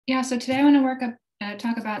Yeah, so today I want to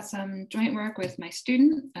talk about some joint work with my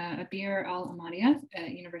student, Abeer Al-Ahmadieh at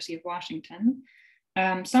University of Washington.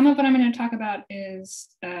 Some of what I'm going to talk about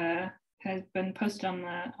has been posted on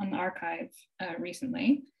the archive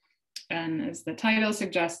recently. And as the title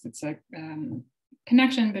suggests, it's a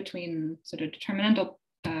connection between sort of determinantal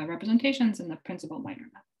representations and the principal minor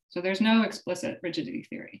map. So there's no explicit rigidity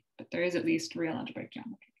theory, but there is at least real algebraic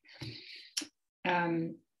geometry.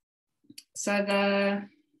 So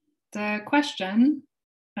the question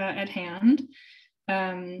at hand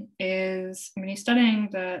is I'm going to be studying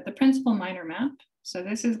the principal minor map. So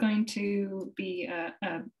this is going to be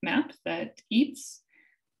a map that eats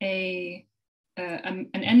an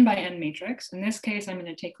n by n matrix. In this case, I'm going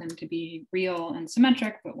to take them to be real and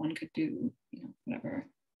symmetric, but one could do whatever.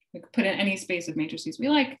 We could put in any space of matrices we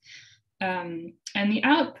like. And the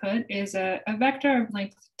output is a vector of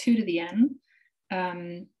length 2 to the n.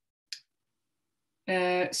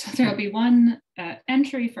 So there'll be one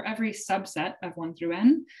entry for every subset of 1 through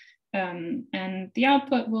n. And the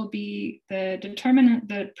output will be the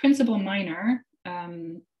principal minor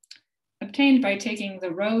obtained by taking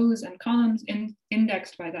the rows and columns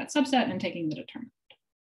indexed by that subset and taking the determinant.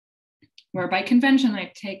 Where by convention,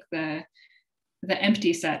 I take the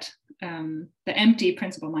empty set, the empty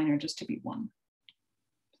principal minor just to be 1.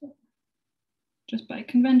 So just by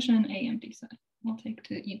convention, a empty set I'll take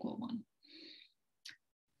to equal 1.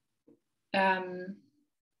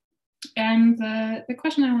 And the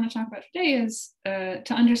question I want to talk about today is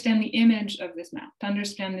to understand the image of this map, to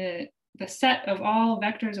understand the set of all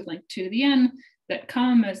vectors of length 2 to the n that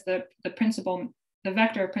come as the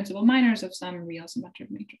vector of principal minors of some real symmetric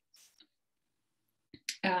matrix.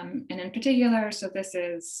 And in particular, so this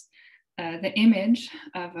is the image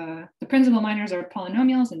of the principal minors are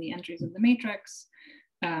polynomials in the entries of the matrix.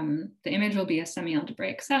 The image will be a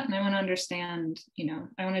semi-algebraic set, and I want to understand,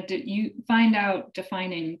 I want to find out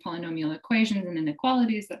defining polynomial equations and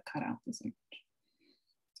inequalities that cut out this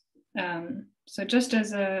image. So just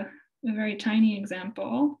as a very tiny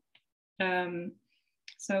example,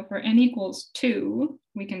 so for n equals 2,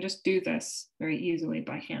 we can just do this very easily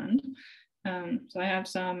by hand. So I have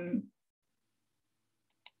some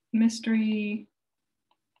mystery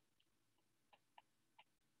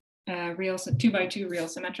real 2 by 2 real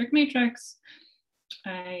symmetric matrix.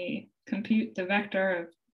 I compute the vector of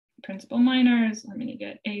principal minors. I'm going to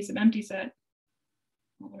get a sub empty set,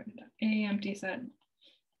 a empty set,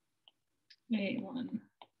 a1,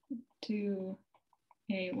 2,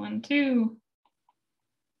 a1, 2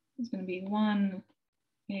 is going to be 1,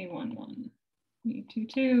 a1, 1, a2,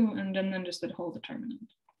 2, and then just the whole determinant.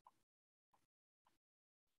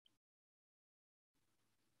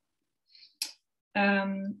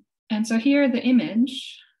 And so here the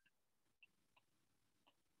image,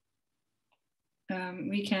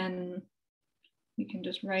 we can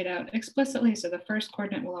just write out explicitly. So the first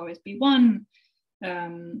coordinate will always be 1.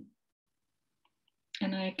 And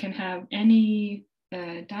I can have any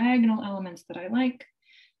diagonal elements that I like.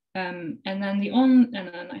 And then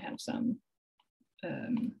I have some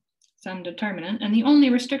determinant. And the only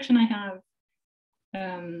restriction I have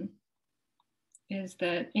is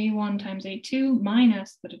that a1 times a2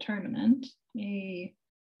 minus the determinant, a1,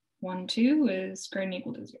 2 is greater than or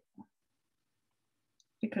equal to 0.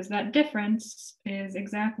 Because that difference is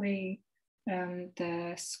exactly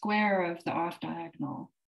the square of the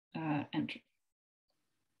off-diagonal entry.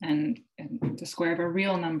 And the square of a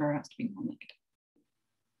real number has to be non-negative.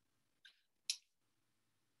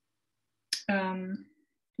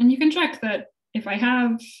 And you can check that if I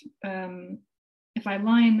have, if I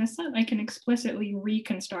line this up, I can explicitly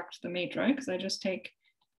reconstruct the matrix. I just take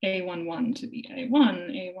a1, 1 to be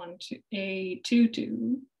a1, a1, 2, a2,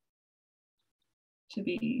 2 to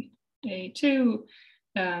be a2,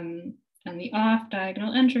 and the off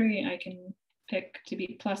diagonal entry I can pick to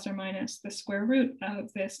be plus or minus the square root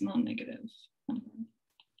of this non-negative number.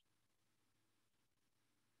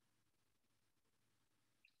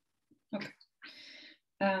 Okay.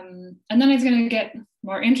 And then it's going to get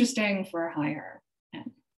more interesting for a higher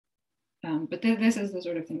n. But this is the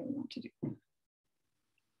sort of thing we want to do.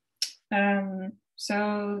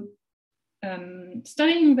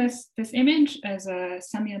 Studying this image as a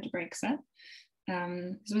semi-algebraic set,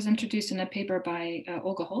 this was introduced in a paper by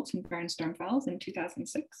Olga Holtz and Bernd Sturmfeld in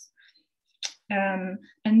 2006. And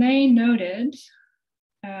they noted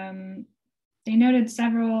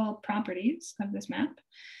several properties of this map.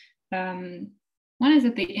 One is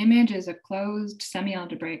that the image is a closed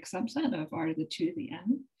semi-algebraic subset of R to the 2 to the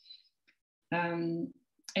n.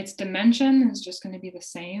 Its dimension is just going to be the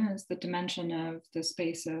same as the dimension of the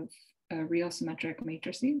space of real symmetric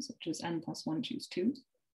matrices, which is n plus 1 choose 2.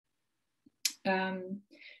 And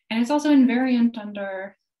it's also invariant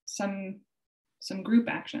under some group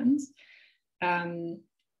actions.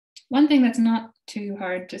 One thing that's not too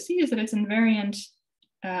hard to see is that it's invariant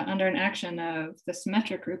under an action of the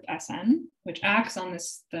symmetric group Sn, which acts on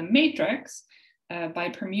the matrix by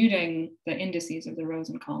permuting the indices of the rows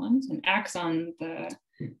and columns, and acts on the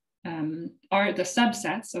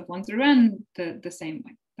subsets of 1 through n the same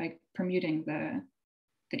way, by permuting the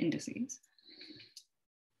indices.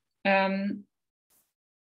 A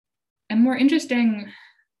more interesting,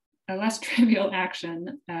 a less trivial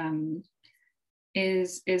action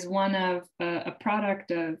is one of a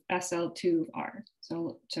product of SL2 of R.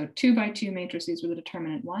 So 2 by 2 matrices with a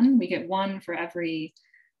determinant 1. We get 1 for every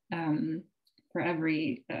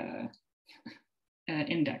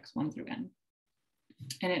index 1 through n.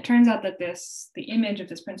 And it turns out that the image of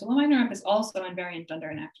this principal minor map is also invariant under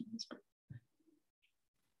an action of this group.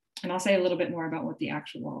 And I'll say a little bit more about what the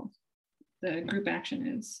group action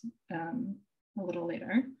is a little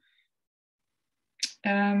later.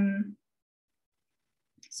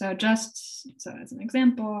 So as an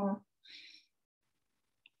example,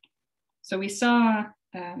 so we saw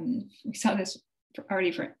this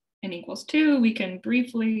already for n equals 2. We can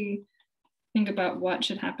briefly think about what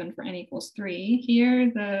should happen for n equals 3.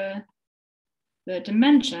 Here, the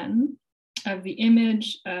dimension of the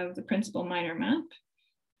image of the principal minor map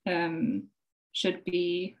should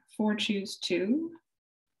be 4 choose 2,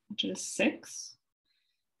 which is 6.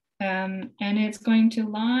 And it's going to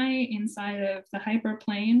lie inside of the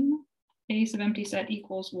hyperplane A sub empty set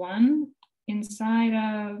equals 1 inside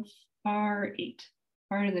of R8,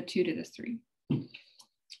 R to the 2 to the 3.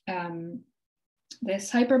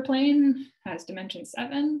 This hyperplane has dimension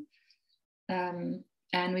 7.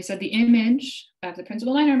 And we said the image of the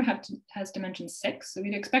principal minor map has dimension 6. So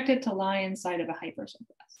we'd expect it to lie inside of a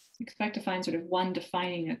hypersurface. We expect to find sort of one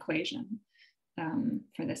defining equation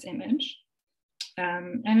for this image.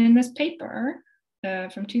 And in this paper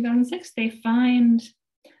from 2006, they find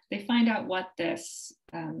out what this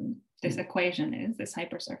equation is, this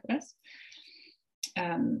hypersurface.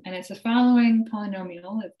 And it's the following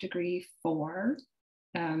polynomial of degree 4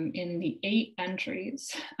 in the 8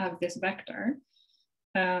 entries of this vector.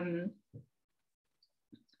 And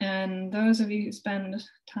those of you who spend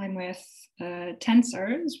time with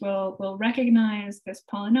tensors will recognize this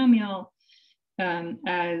polynomial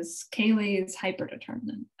as Cayley's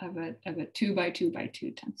hyperdeterminant of a 2 by 2 by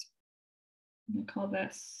 2 tensor. I'm going to call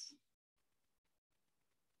this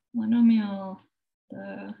polynomial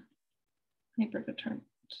the hyperdeterminant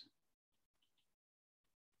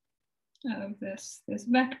of this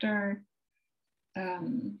vector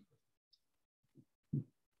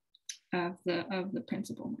of the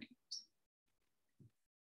principal minors.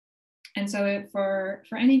 And so for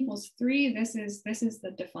n equals 3, this is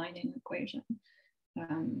the defining equation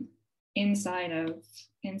inside of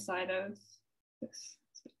this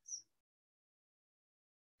space.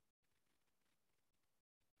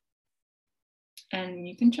 And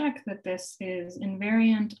you can check that this is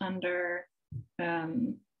invariant under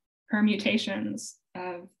permutations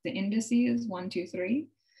of the indices 1, 2, 3.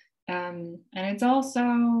 And it's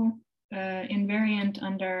also invariant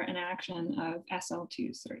under an action of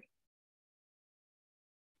SL2, 3.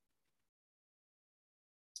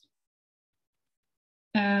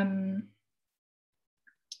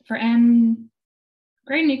 For n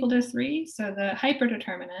greater than or equal to 3, so the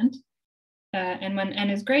hyperdeterminant, and when n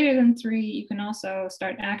is greater than 3, you can also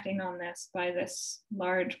start acting on this by this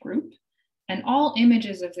large group, and all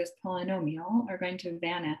images of this polynomial are going to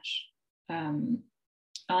vanish on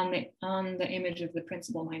the image of the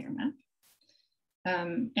principal minor map.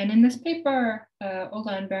 And in this paper,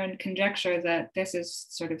 Ola and Bernd conjecture that this is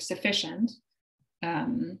sort of sufficient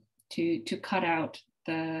to cut out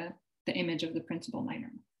the image of the principal minor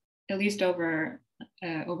map, at least over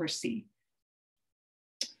C.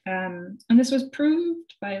 And this was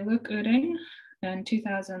proved by Luc Oeding in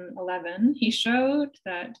 2011. He showed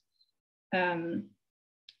that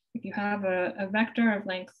if you have a vector of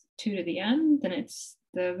length 2 to the n, then it's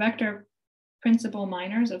the vector principal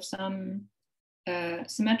minors of some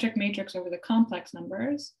symmetric matrix over the complex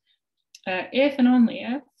numbers, if and only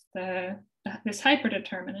if this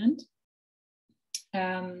hyperdeterminant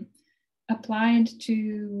applied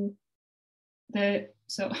to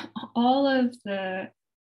so all of the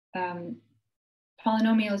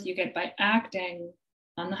polynomials you get by acting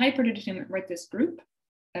on the hyperdeterminant with this group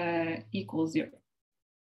equals 0.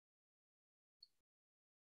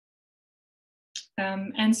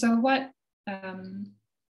 And so what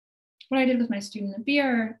I did with my student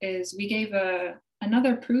Abeer is we gave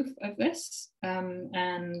another proof of this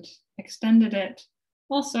and extended it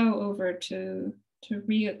also over to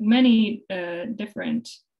many different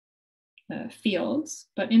fields,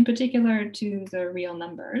 but in particular to the real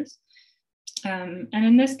numbers. And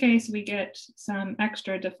in this case, we get some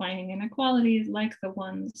extra defining inequalities like the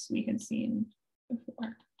ones we had seen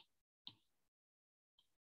before.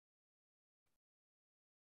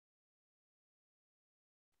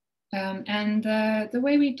 And the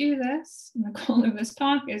way we do this, and the goal of this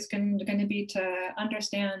talk is going to be to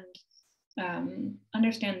understand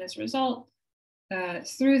this result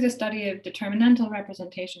through the study of determinantal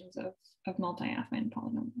representations of multi-affine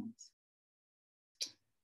polynomials.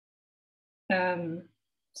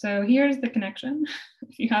 So here's the connection.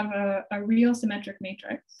 If you have a real symmetric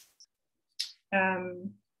matrix,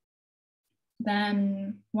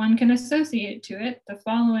 then one can associate to it the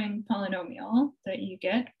following polynomial that you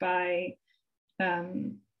get by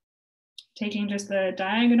taking just the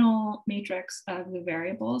diagonal matrix of the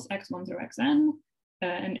variables x1 through xn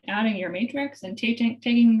and adding your matrix and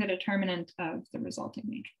taking the determinant of the resulting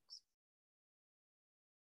matrix.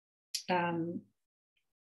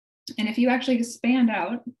 And if you actually expand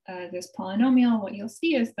out this polynomial, what you'll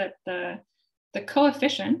see is that the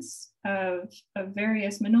coefficients of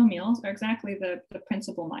various monomials are exactly the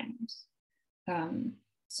principal minors.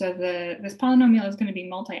 So this polynomial is going to be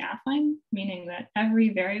multi-affine, meaning that every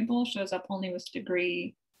variable shows up only with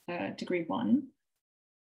degree 1.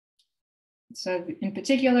 So in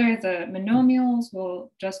particular, the monomials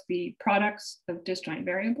will just be products of disjoint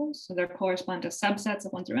variables. So they correspond to subsets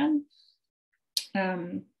of 1 through n.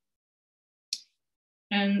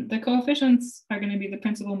 And the coefficients are going to be the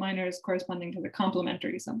principal minors corresponding to the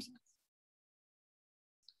complementary subsets.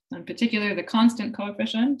 In particular, the constant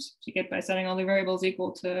coefficient you get by setting all the variables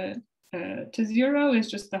equal to 0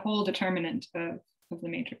 is just the whole determinant of the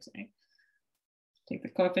matrix A. Take the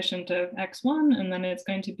coefficient of x1, and then it's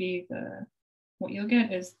going to be what you'll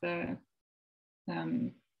get is the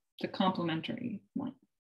complementary one,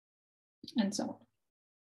 and so on.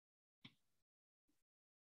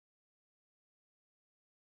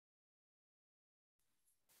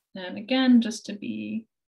 And again, just to be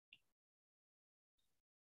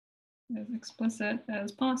as explicit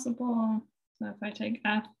as possible, so if I take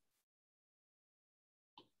f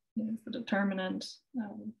is the determinant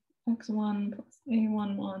of x1 plus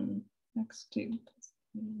a11, x2 plus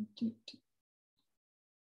a22.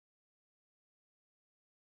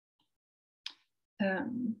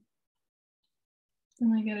 Then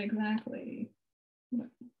I get exactly what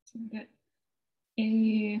so I get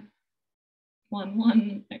a11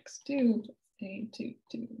 x2 plus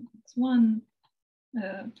a22 x1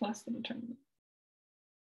 plus the determinant.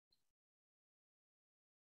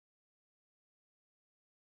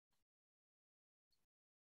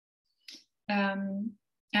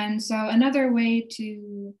 And so another way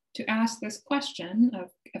to ask this question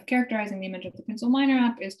of characterizing the image of the principal minor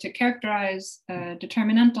up is to characterize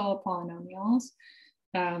determinantal polynomials,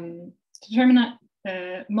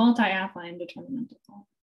 multi-affine determinantal polynomials.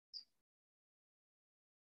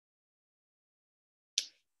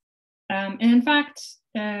 And in fact,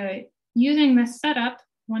 using this setup,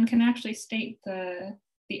 one can actually state the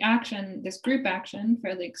action, this group action,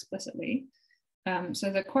 fairly explicitly. So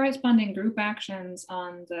the corresponding group actions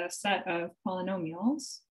on the set of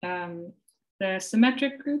polynomials, the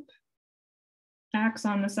symmetric group acts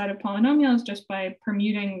on the set of polynomials just by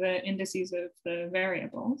permuting the indices of the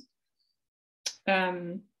variables.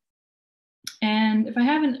 And if I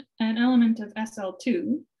have an element of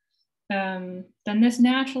SL2, then this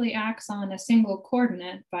naturally acts on a single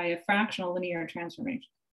coordinate by a fractional linear transformation.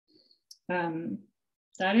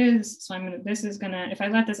 That is, so this is gonna, if I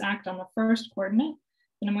let this act on the first coordinate,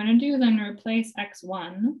 then I'm gonna do then replace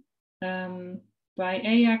x1 by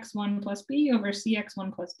ax1 plus b over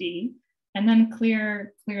cx1 plus d, and then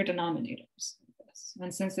clear denominators.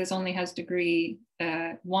 And since this only has degree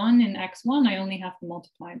 1 in x1, I only have to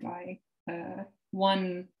multiply by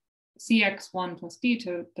 1 cx1 plus d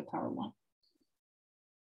to the power 1.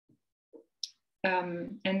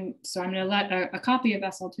 And so I'm going to let a copy of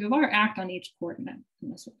SL2 of R act on each coordinate in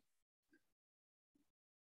this way.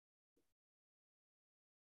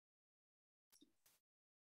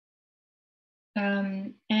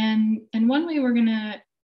 And one way we're going to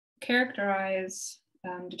characterize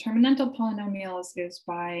determinantal polynomials is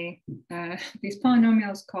by these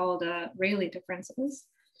polynomials called Rayleigh differences,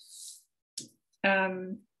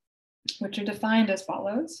 which are defined as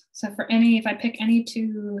follows. So for if I pick any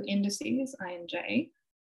two indices, I and j,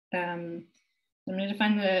 I'm going to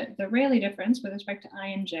define the Rayleigh difference with respect to I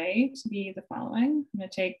and j to be the following. I'm going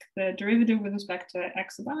to take the derivative with respect to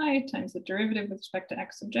x of I times the derivative with respect to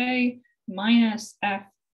x of j minus f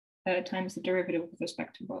times the derivative with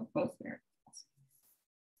respect to both variables.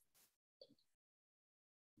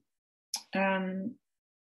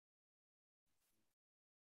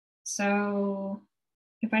 So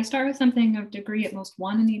if I start with something of degree at most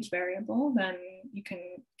 1 in each variable, then you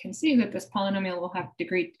can see that this polynomial will have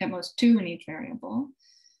degree at most 2 in each variable.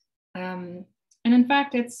 And in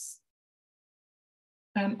fact, it's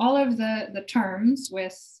all of the terms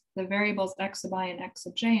with the variables x sub I and x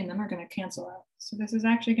sub j in them are going to cancel out. So this is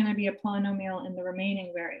actually going to be a polynomial in the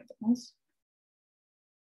remaining variables.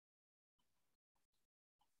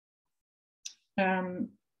 I'm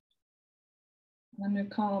going to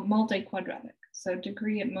call multi-quadratic, so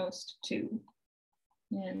degree at most 2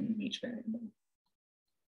 in each variable.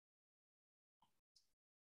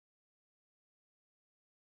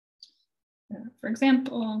 For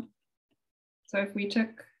example, so if we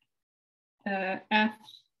took f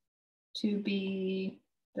to be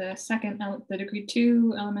the degree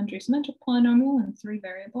 2 elementary symmetric polynomial in 3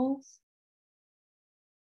 variables,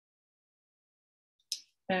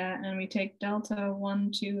 and we take delta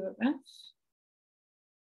 1, 2 of f.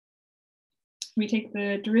 We take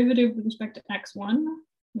the derivative with respect to x1,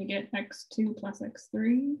 we get x2 plus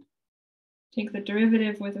x3. Take the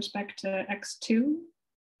derivative with respect to x2,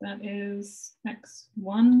 that is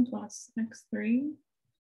x1 plus x3.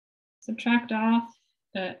 Subtract off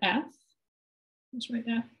f, let's write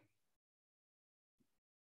f,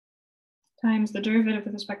 times the derivative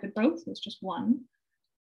with respect to both is just 1.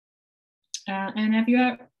 And if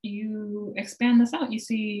you expand this out, you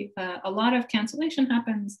see a lot of cancellation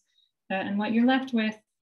happens, and what you're left with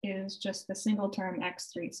is just the single term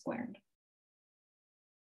x3 squared.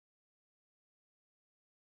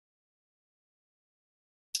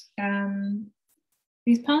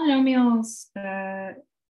 These polynomials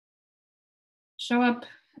show up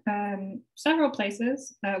several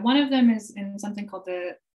places. One of them is in something called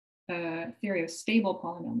the theory of stable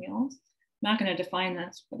polynomials. I'm not going to define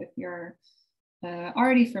this, but if you're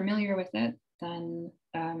already familiar with it, then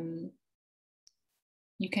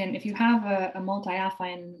you can, if you have a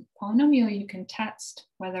multi-affine polynomial, you can test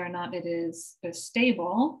whether or not it is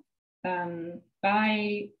stable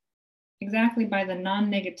exactly by the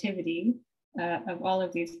non-negativity of all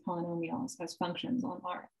of these polynomials as functions on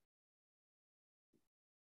R.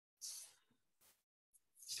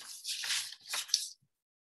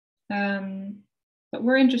 But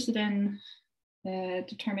we're interested in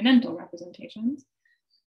determinantal representations.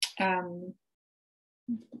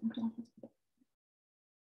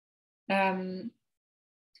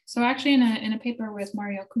 So actually in a paper with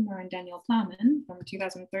Mario Kumar and Daniel Plowman from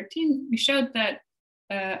 2013, we showed that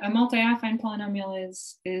a multi-affine polynomial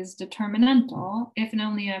is determinantal if and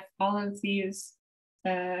only if all of these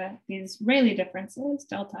Rayleigh differences,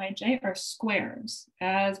 delta ij, are squares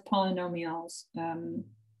as polynomials,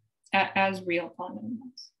 as real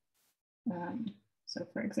polynomials. So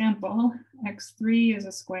for example, x3 is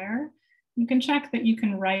a square. You can check that you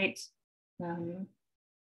can write,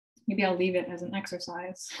 maybe I'll leave it as an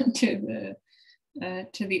exercise to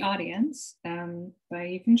the audience, but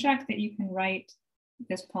you can check that you can write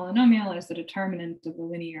this polynomial as the determinant of a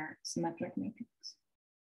linear symmetric matrix.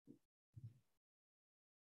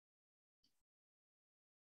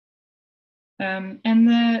 And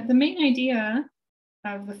the main idea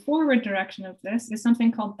of the forward direction of this is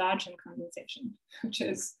something called Dodgen condensation, which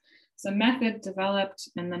is a method developed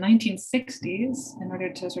in the 1960s in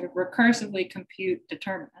order to sort of recursively compute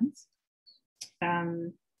determinants.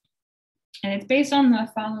 And it's based on the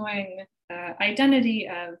following identity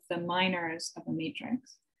of the minors of a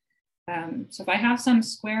matrix. So if I have some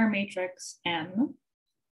square matrix M,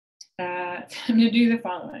 I'm going to do the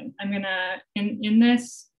following. I'm going to, in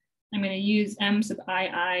this, I'm going to use M sub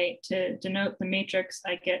II to denote the matrix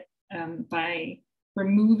I get by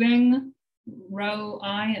removing row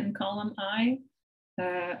I and column I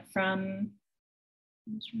from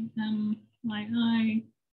M II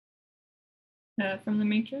from the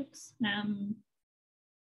matrix. M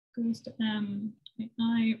goes to M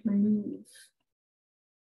I, remove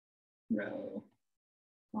row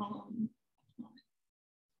column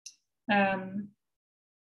I.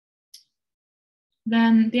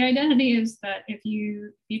 Then the identity is that if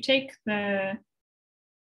you take the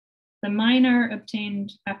minor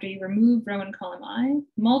obtained after you remove row and column I,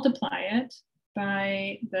 multiply it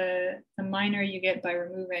by the minor you get by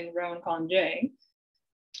removing row and column j,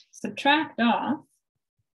 subtract off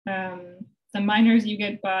the minors you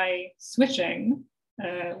get by switching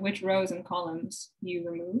which rows and columns you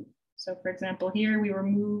remove. So for example, here we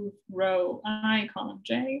remove row I, column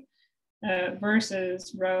j,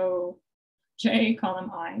 versus row j,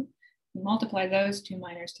 column I. You multiply those two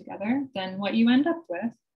minors together, then what you end up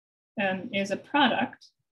with is a product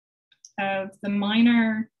of the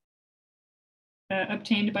minor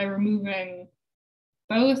obtained by removing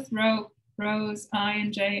both rows I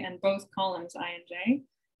and j and both columns I and j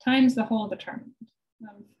times the whole determinant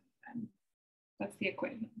of n. That's the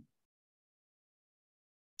equation.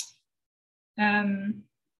 And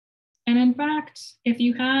in fact, if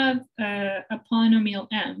you have a polynomial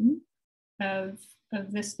m of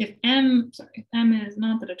this, if m is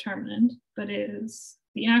not the determinant, but is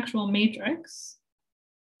the actual matrix,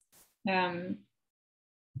 so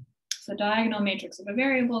diagonal matrix of the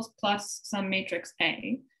variables plus some matrix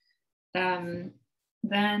A, then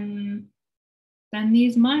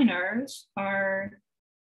these minors are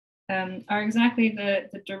exactly the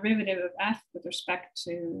derivative of f with respect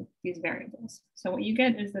to these variables. So what you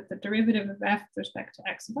get is that the derivative of f with respect to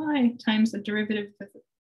xy times the derivative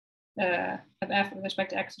of f with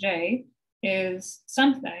respect to xj is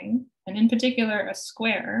something, and in particular a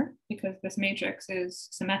square, because this matrix is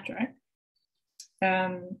symmetric.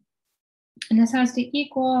 And this has to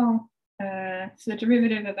equal so the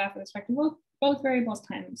derivative of f with respect to both variables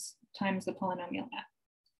times the polynomial f.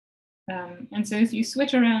 And so if you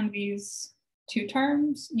switch around these two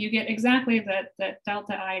terms, you get exactly that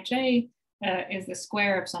delta ij is the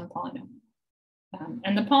square of some polynomial.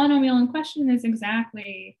 And the polynomial in question is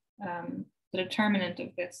exactly the determinant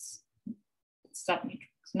of this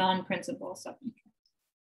submatrix, non-principal submatrix.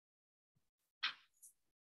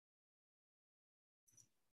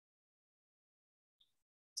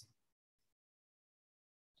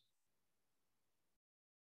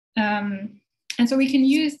 And so we can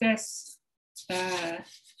use this.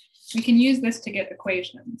 We can use this to get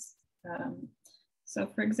equations. So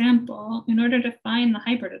for example, in order to find the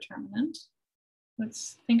hyperdeterminant,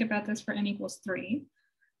 let's think about this for n equals 3.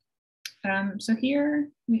 So here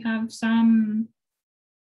we have some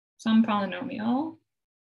polynomial.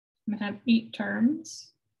 We have 8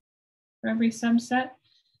 terms for every subset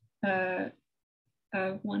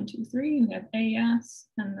of 1, 2, 3. We have AS,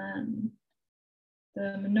 and then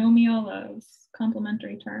the monomial of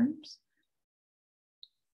complementary terms.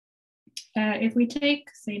 If we take,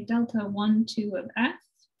 say, delta 1, 2 of f,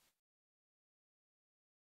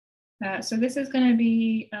 so this is going to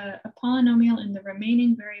be a polynomial in the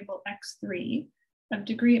remaining variable x3 of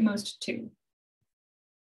degree at most 2.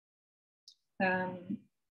 And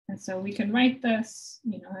so we can write this,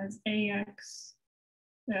 as ax,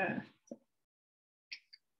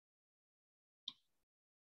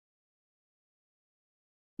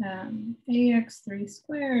 ax3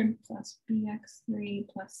 squared plus bx3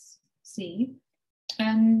 plus c.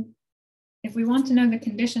 And if we want to know the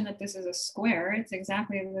condition that this is a square, it's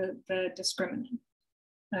exactly the discriminant.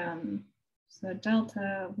 So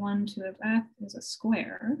delta 1, 2 of f is a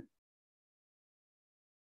square.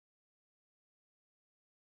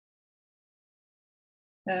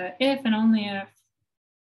 If and only if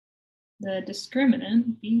the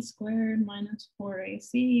discriminant b squared minus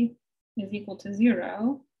 4ac is equal to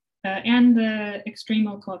 0, and the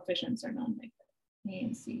extremal coefficients are non-negative, a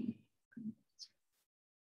and c.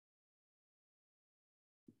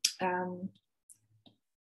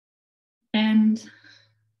 And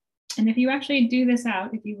if you actually do this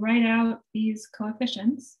out, if you write out these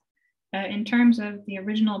coefficients in terms of the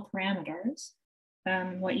original parameters,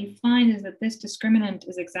 what you find is that this discriminant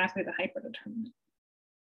is exactly the hyperdeterminant.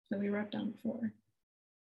 So we wrote down 4.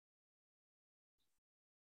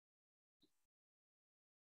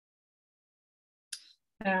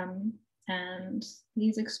 And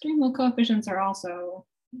these extremal coefficients are also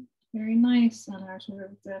very nice and are sort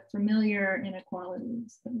of the familiar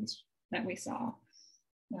inequalities that we saw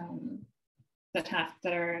that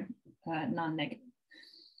are non-negative.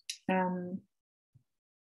 And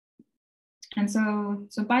so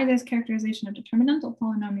by this characterization of determinantal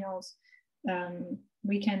polynomials,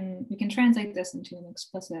 we can translate this into an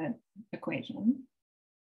explicit equation.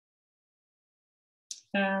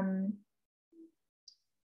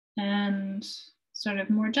 And sort of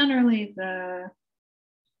more generally,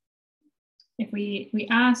 if we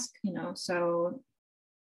ask,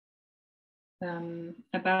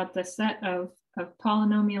 about the set of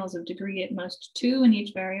polynomials of degree at most 2 in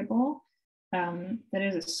each variable, that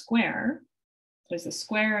is a square. That is the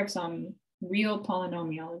square of some real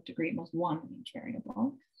polynomial of degree at most 1 in each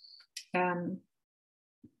variable.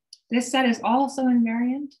 This set is also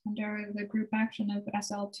invariant under the group action of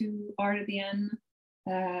SL2 R to the n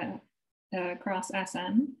cross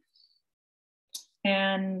Sn.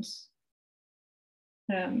 And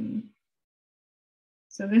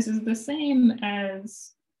so this is the same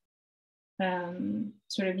as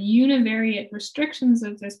sort of univariate restrictions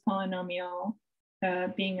of this polynomial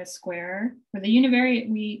being a square. For the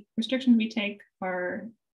univariate, restrictions we take are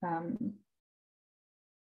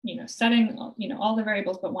setting all the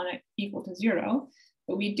variables but one equal to 0.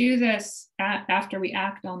 But we do this after we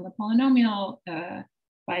act on the polynomial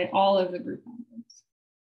by all of the group elements.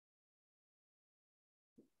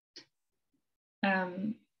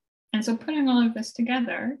 And so putting all of this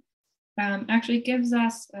together actually gives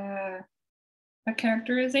us a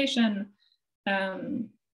characterization of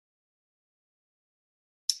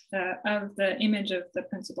the image of the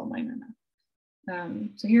principal minor map.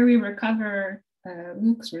 So here we recover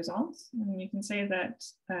Luke's results, and you can say that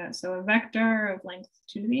so a vector of length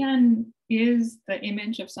 2 to the n is the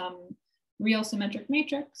image of some real symmetric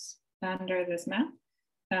matrix under this map,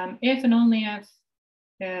 if and only if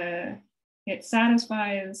it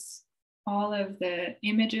satisfies all of the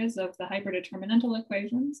images of the hyperdeterminantal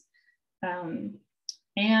equations and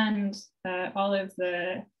all of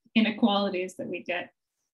the inequalities that we get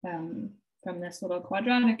from this little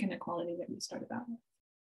quadratic inequality that we started out with.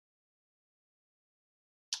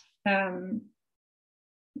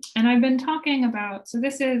 And I've been talking about, so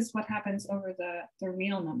this is what happens over the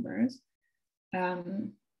real numbers.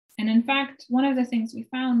 And in fact, one of the things we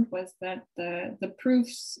found was that the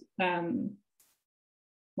proofs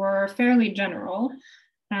were fairly general.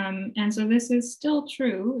 And so this is still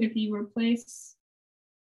true if you replace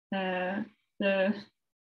the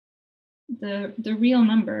real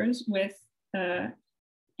numbers with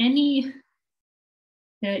any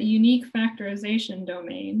unique factorization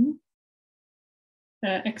domain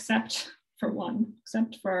except for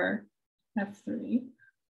F3.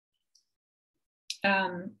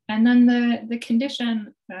 And then the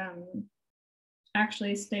condition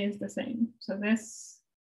actually stays the same. So this,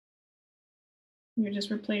 you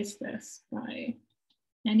just replace this by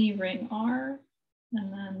any ring R,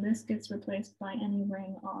 and then this gets replaced by any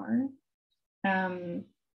ring R. And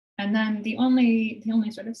then the only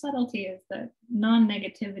sort of subtlety is that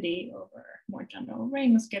non-negativity over more general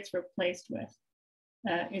rings gets replaced with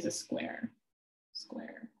is a square.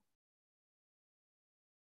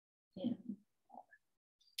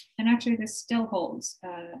 And actually this still holds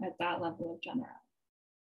at that level of generality.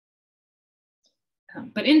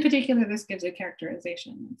 But in particular, this gives a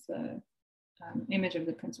characterization of the image of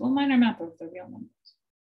the principal minor map of the real numbers.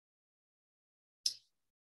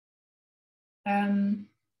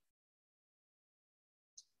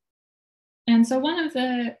 And so one of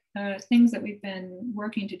the things that we've been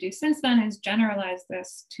working to do since then is generalize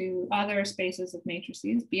this to other spaces of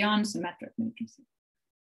matrices beyond symmetric matrices.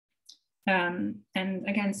 And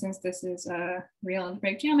again, since this is a real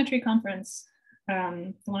algebraic geometry conference,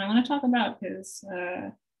 the one I want to talk about is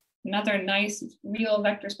another nice real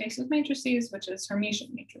vector space of matrices, which is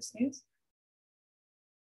Hermitian matrices.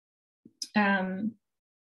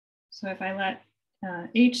 So if I let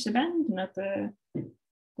H sub n denote the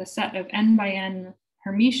set of n by n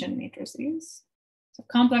Hermitian matrices, so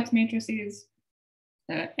complex matrices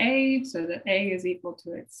A, so that A is equal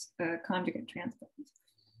to its conjugate transpose.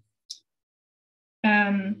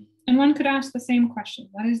 And one could ask the same question: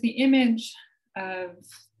 what is the image of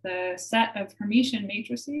the set of Hermitian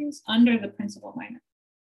matrices under the principal minor?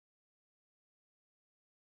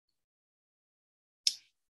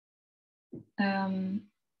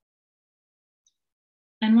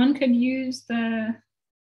 And one could use the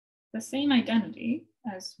same identity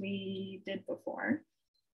as we did before.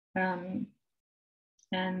 And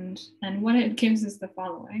what it gives is the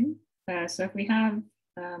following. So if we have,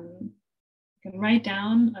 we can write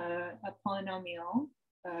down a polynomial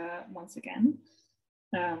once again,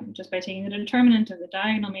 just by taking the determinant of the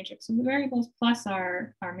diagonal matrix of the variables plus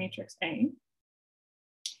our matrix A.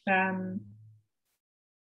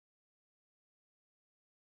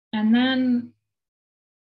 And then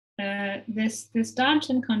this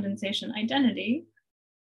Dodgson condensation identity.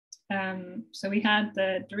 So we had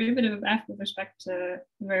the derivative of f with respect to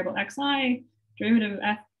the variable xi, derivative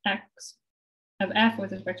of f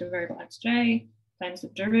with respect to the variable xj, times the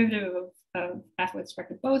derivative of f with respect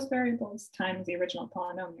to both variables times the original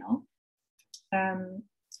polynomial. And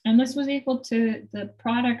this was equal to the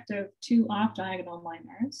product of two off-diagonal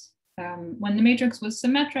minors. When the matrix was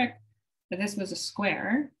symmetric, this was a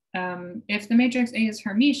square. If the matrix A is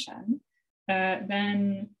Hermitian,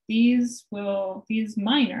 then these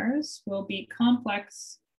minors will be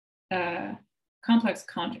complex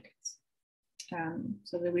conjugates.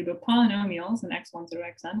 So that we do polynomials in x1 through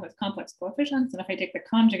xn with complex coefficients. And if I take the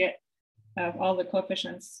conjugate of all the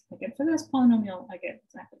coefficients I get for this polynomial, I get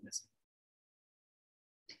exactly this.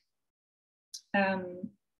 And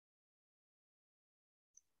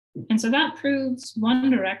so that proves one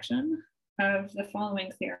direction of the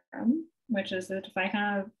following theorem, which is that if I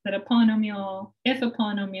have that if a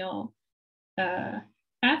polynomial f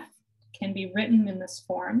can be written in this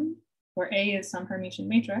form, where A is some Hermitian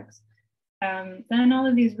matrix, then all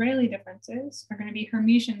of these Rayleigh differences are going to be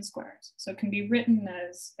Hermitian squares. So it can be written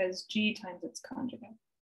as G times its conjugate,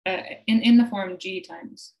 in the form G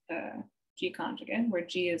times G conjugate, where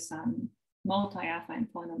G is some multi-affine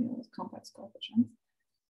polynomial with complex coefficients.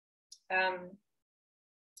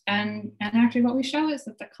 And actually what we show is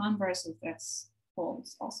that the converse of this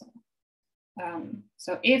holds also.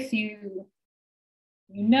 So if you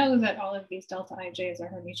know that all of these delta ij's are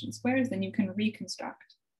Hermitian squares, then you can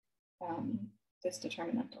reconstruct this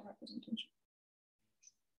determinantal representation.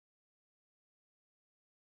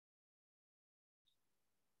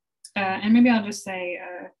 And maybe I'll just say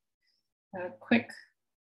a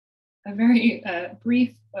very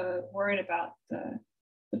brief word about the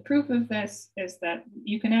proof of this is that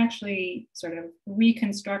you can actually sort of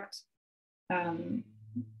reconstruct. So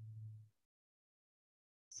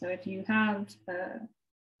if you have,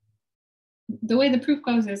 the way the proof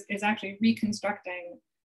goes is actually reconstructing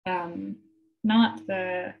not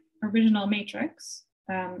the original matrix,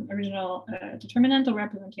 original determinantal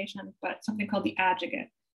representation, but something called the adjugate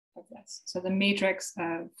of this. So the matrix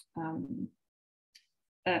of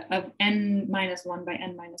n minus 1 by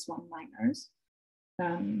n minus 1 minors,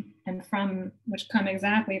 and from which come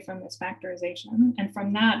exactly from this factorization. And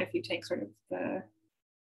from that, if you take sort of the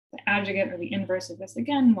adjugate or the inverse of this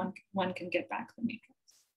again, one can get back the matrix.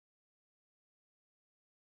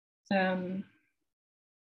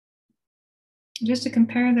 Just to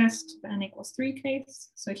compare this to the n equals 3 case.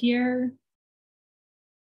 So here,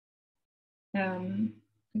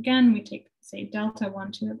 again, we take, say, delta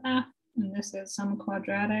 1, 2 of f, and this is some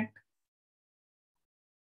quadratic.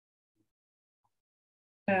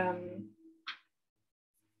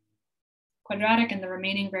 Quadratic and the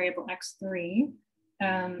remaining variable x3.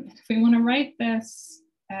 If we want to write this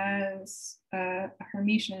as a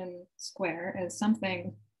Hermitian square, as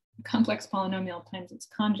something complex polynomial times its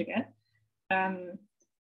conjugate,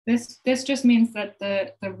 this just means that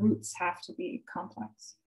the roots have to be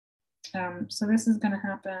complex. So this is going to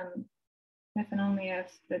happen if and only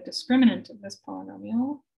if the discriminant of this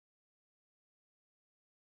polynomial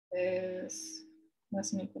is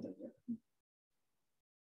less than or equal to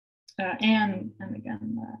 0. And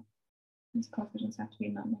again, these coefficients have to be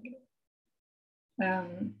non-negative.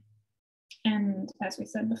 And as we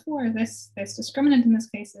said before, this discriminant in this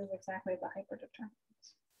case is exactly the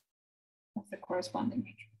hyperdeterminant of the corresponding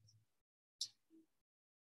matrix.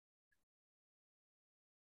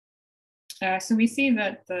 So we see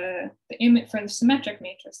that the image for the symmetric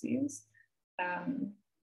matrices, the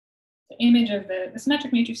image of the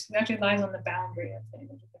symmetric matrix actually lies on the boundary of the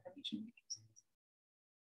image of the Hermitian matrices.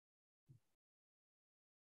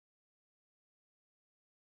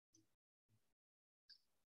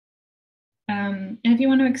 And if you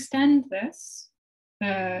want to extend this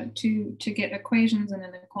to get equations and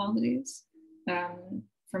inequalities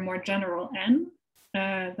for more general n,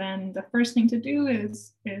 then the first thing to do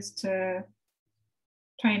is to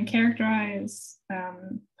try and characterize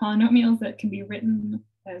polynomials that can be written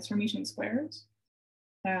as Hermitian squares.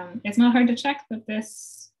 It's not hard to check that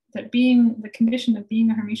that being the condition of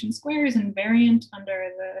being a Hermitian square is invariant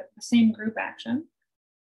under the same group action.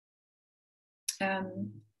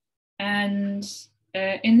 And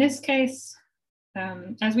in this case,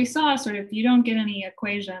 as we saw, sort of you don't get any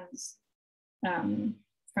equations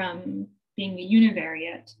from being a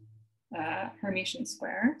univariate Hermitian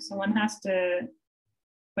square. So one has to,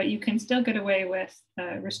 but you can still get away with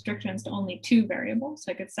restrictions to only 2 variables.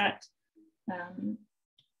 So I could set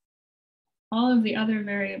all of the other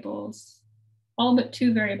variables, all but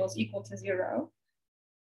 2 variables equal to 0.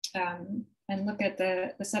 And look at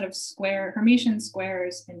the set of Hermitian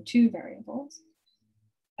squares in 2 variables.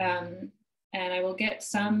 And I will get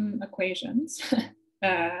some equations.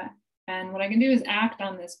 And what I can do is act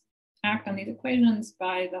on these equations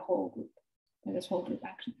by the whole group, by this whole group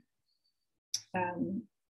action.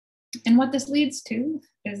 And what this leads to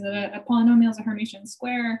is that a polynomial is a Hermitian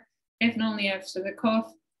square if and only if the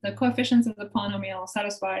coefficients of the polynomial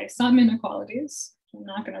satisfy some inequalities. I'm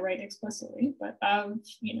not going to write explicitly, but of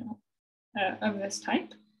this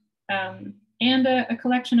type, and a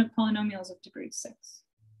collection of polynomials of degree 6.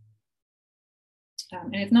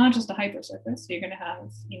 And it's not just a hypersurface, so you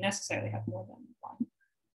necessarily have more than one.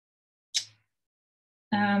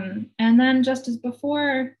 And then just as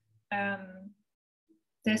before,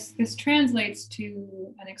 this translates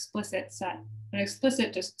to an explicit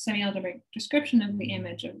just semi-algebraic description of the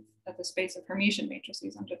image of the space of Hermitian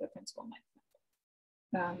matrices under the principal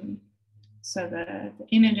map. so the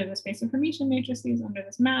image of the space of Hermitian matrices under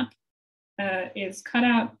this map is cut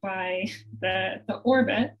out by the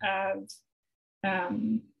orbit of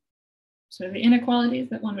sort of the inequalities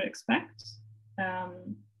that one would expect,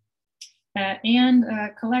 and a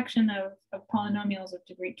collection of polynomials of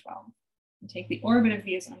degree 12. You take the orbit of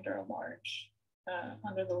these under a large,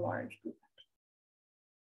 under the large group.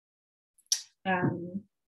 And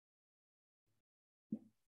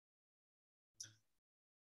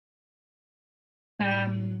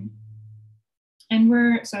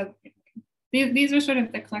so these are sort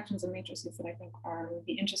of the collections of matrices that I think would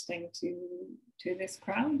be interesting to this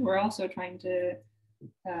crowd. We're also trying to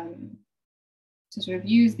sort of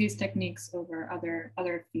use these techniques over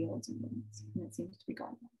other fields, and it seems to be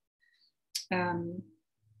going on.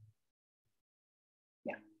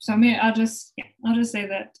 Yeah. So I'll just say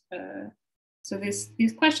that. So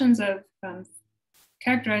these questions of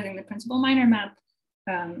characterizing the principal minor map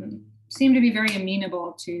seem to be very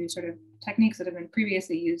amenable to sort of techniques that have been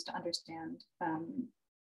previously used to understand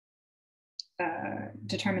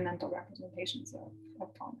determinantal representations of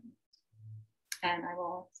polynomials. And I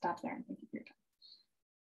will stop there and thank you for your time.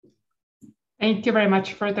 Thank you very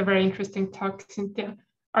much for the very interesting talk, Cynthia.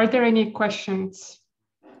 Are there any questions?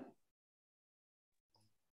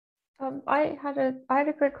 I had a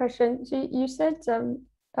quick question. So you said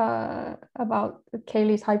about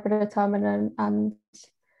Cayley's hyperdeterminant and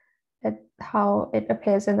how it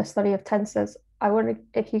appears in the study of tensors. I wonder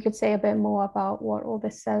if you could say a bit more about what all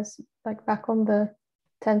this says, like back on the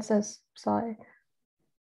tensors side.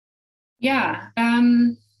 Yeah.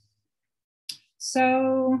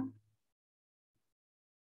 So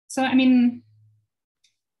I mean,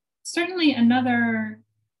 certainly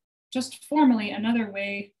just formally another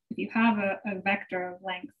way, if you have a vector of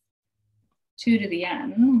length 2 to the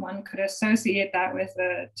n, one could associate that with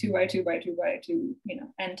a 2 by 2 by 2 by 2,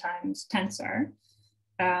 n times tensor.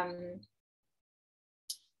 And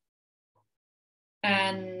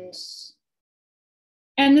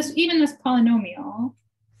even this polynomial,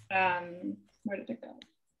 where did it go?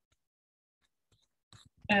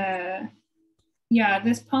 Yeah,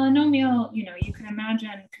 this polynomial, you can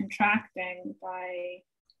imagine contracting by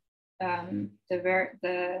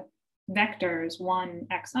the vectors 1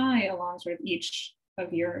 xi along sort of each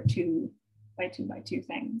of your 2 by 2 by 2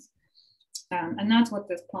 things. And that's what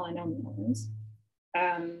this polynomial is.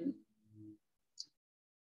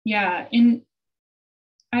 Yeah,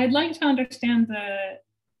 I'd like to understand the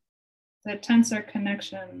tensor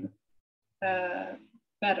connection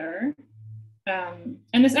better.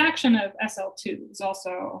 And this action of SL2 is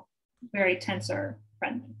also very tensor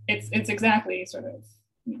friendly. It's exactly sort of,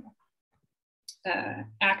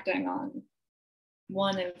 acting on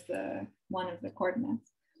one of the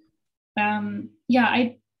coordinates. Yeah,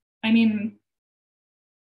 I mean,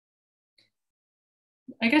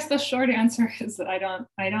 I guess the short answer is that I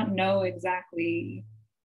don't know exactly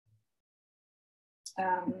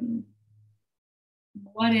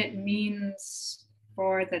what it means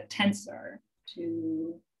for the tensor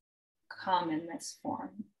to come in this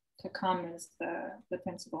form, to come as the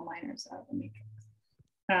principal minors of a matrix.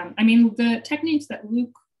 I mean, the techniques that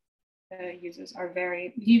Luke uses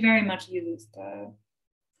he very much uses the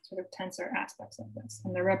sort of tensor aspects of this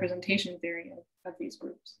and the representation theory of these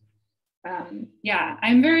groups. Yeah,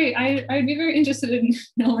 I'd be very interested in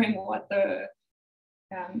knowing what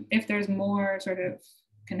if there's more sort of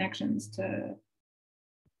connections to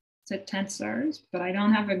tensors, but I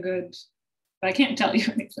don't have I can't tell you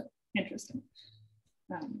anything interesting.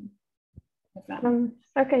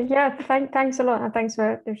 Okay, yeah, thanks a lot, and thanks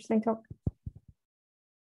for the interesting talk.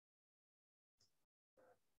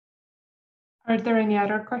 Are there any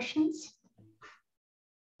other questions?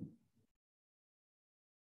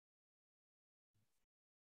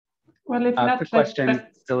 Well, if not, quick question,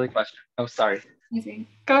 silly question. Oh, sorry. Easy.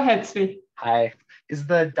 Go ahead, Svi. Hi. Is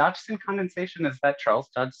the Dodgson condensation, is that Charles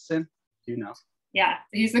Dodgson? Do you know? Yeah,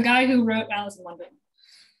 he's the guy who wrote Alice in Wonderland.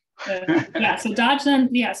 Yeah, so Dodgson,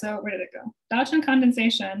 yeah, so where did it go? Dodgson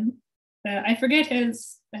condensation, I forget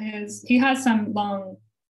he has some long,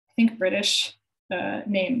 I think British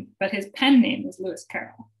name, but his pen name is Lewis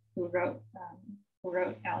Carroll, who wrote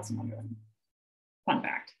Alice in Wonderland. Fun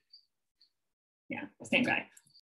fact. Yeah, same guy.